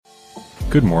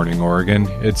Good morning, Oregon.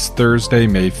 It's Thursday,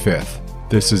 May 5th.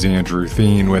 This is Andrew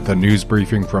Thien with a news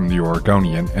briefing from the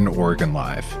Oregonian and Oregon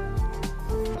Live.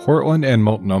 Portland and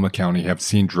Multnomah County have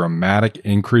seen dramatic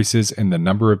increases in the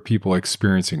number of people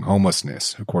experiencing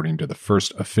homelessness, according to the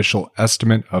first official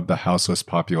estimate of the houseless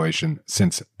population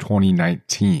since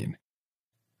 2019.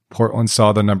 Portland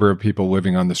saw the number of people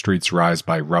living on the streets rise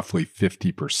by roughly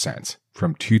 50%,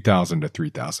 from 2,000 to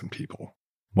 3,000 people.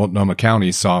 Multnomah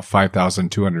County saw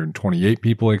 5,228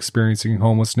 people experiencing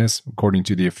homelessness, according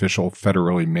to the official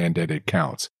federally mandated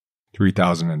counts.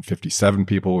 3,057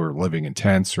 people were living in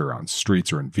tents or on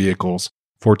streets or in vehicles.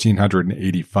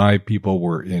 1,485 people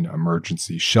were in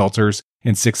emergency shelters,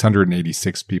 and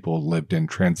 686 people lived in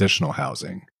transitional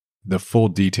housing. The full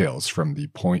details from the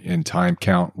point-in-time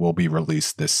count will be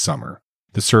released this summer.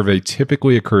 The survey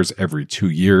typically occurs every 2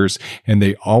 years, and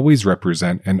they always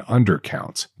represent an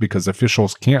undercount because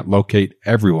officials can't locate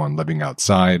everyone living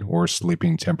outside or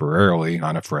sleeping temporarily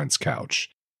on a friend's couch.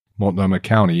 Multnomah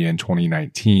County in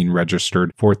 2019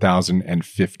 registered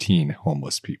 4,015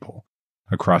 homeless people.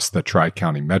 Across the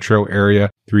Tri-County metro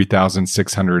area,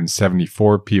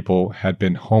 3,674 people had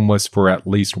been homeless for at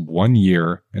least 1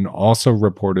 year and also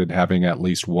reported having at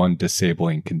least one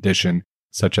disabling condition,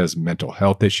 such as mental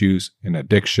health issues, an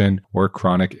addiction, or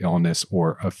chronic illness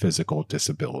or a physical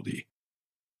disability.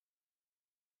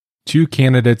 Two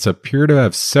candidates appear to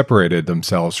have separated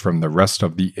themselves from the rest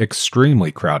of the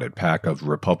extremely crowded pack of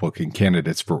Republican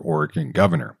candidates for Oregon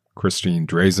governor, Christine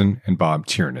Drazan and Bob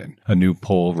Tiernan. A new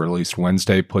poll released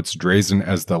Wednesday puts Drazan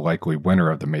as the likely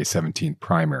winner of the May 17th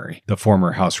primary. The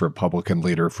former House Republican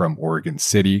leader from Oregon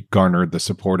City garnered the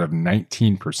support of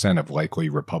 19% of likely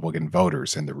Republican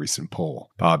voters in the recent poll.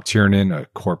 Bob Tiernan, a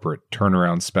corporate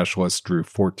turnaround specialist, drew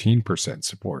 14%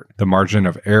 support. The margin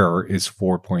of error is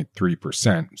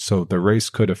 4.3%, so the race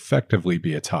could effectively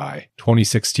be a tie.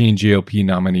 2016 GOP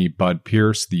nominee Bud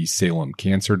Pierce, the Salem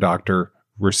cancer doctor,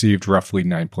 received roughly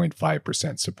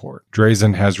 9.5% support.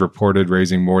 Drazan has reported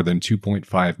raising more than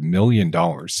 $2.5 million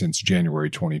since January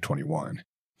 2021.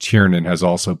 Tiernan has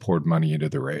also poured money into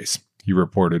the race. He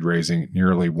reported raising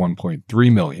nearly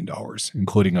 $1.3 million,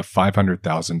 including a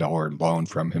 $500,000 loan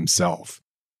from himself.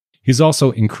 He's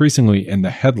also increasingly in the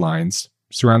headlines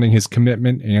surrounding his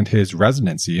commitment and his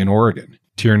residency in Oregon.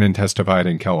 Tiernan testified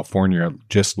in California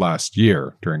just last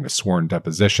year during a sworn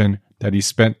deposition that he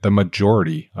spent the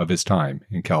majority of his time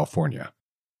in California.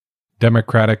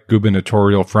 Democratic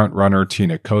gubernatorial frontrunner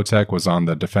Tina Kotek was on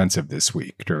the defensive this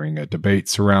week during a debate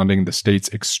surrounding the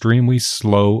state's extremely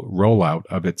slow rollout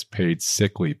of its paid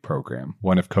sick leave program,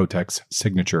 one of Kotek's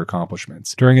signature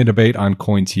accomplishments. During a debate on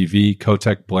KOIN TV,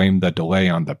 Kotek blamed the delay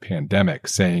on the pandemic,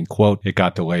 saying, quote, "It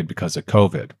got delayed because of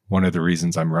COVID. One of the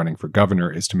reasons I'm running for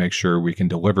governor is to make sure we can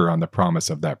deliver on the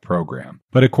promise of that program."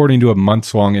 But according to a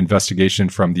months-long investigation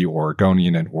from the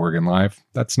Oregonian and Oregon Live,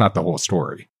 that's not the whole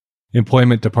story.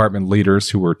 Employment department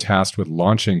leaders who were tasked with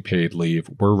launching paid leave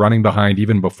were running behind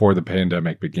even before the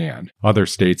pandemic began. Other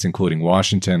states, including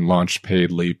Washington, launched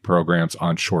paid leave programs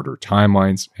on shorter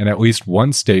timelines, and at least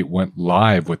one state went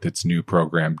live with its new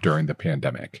program during the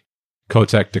pandemic.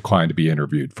 Kotek declined to be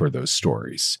interviewed for those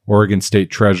stories. Oregon State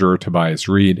Treasurer Tobias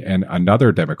Reed and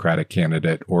another Democratic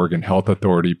candidate, Oregon Health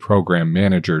Authority Program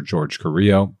Manager George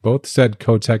Carrillo, both said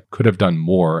Kotek could have done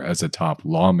more as a top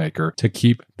lawmaker to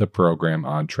keep the program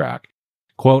on track.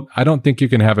 Quote, "I don't think you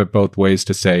can have it both ways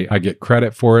to say I get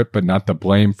credit for it, but not the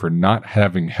blame for not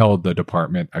having held the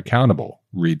department accountable,"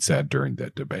 Reed said during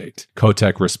the debate.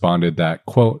 Kotek responded that,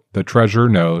 quote, "The treasurer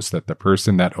knows that the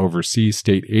person that oversees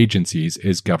state agencies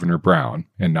is Governor Brown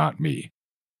and not me."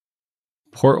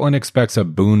 Portland expects a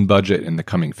boon budget in the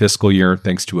coming fiscal year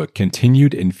thanks to a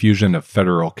continued infusion of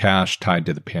federal cash tied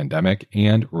to the pandemic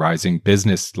and rising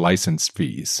business license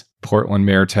fees. Portland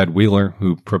Mayor Ted Wheeler,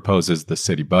 who proposes the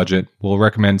city budget, will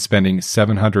recommend spending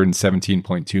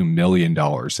 $717.2 million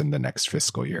in the next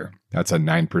fiscal year. That's a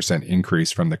 9%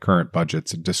 increase from the current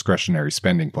budget's discretionary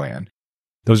spending plan.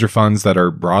 Those are funds that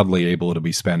are broadly able to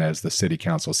be spent as the city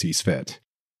council sees fit.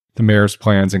 The mayor's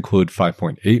plans include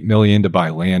 $5.8 million to buy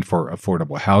land for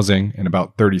affordable housing and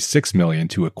about $36 million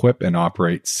to equip and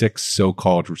operate 6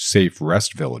 so-called safe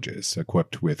rest villages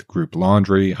equipped with group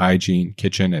laundry, hygiene,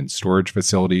 kitchen, and storage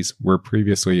facilities where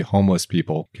previously homeless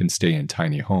people can stay in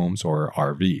tiny homes or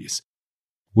RVs.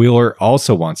 Wheeler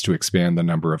also wants to expand the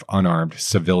number of unarmed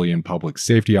civilian public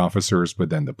safety officers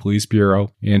within the police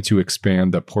bureau and to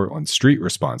expand the Portland Street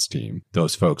Response Team,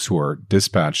 those folks who are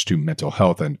dispatched to mental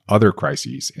health and other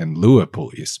crises in lieu of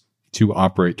police, to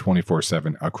operate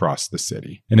 24/7 across the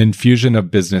city. An infusion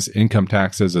of business income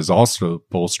taxes is also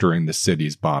bolstering the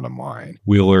city's bottom line.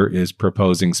 Wheeler is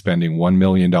proposing spending $1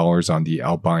 million on the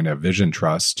Albina Vision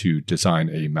Trust to design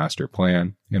a master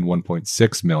plan and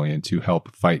 $1.6 million to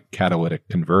help fight catalytic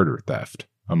converter theft,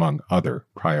 among other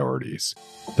priorities.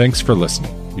 Thanks for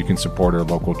listening. You can support our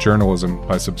local journalism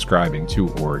by subscribing to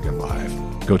Oregon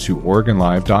Live. Go to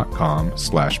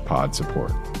OregonLive.com/pod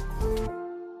support.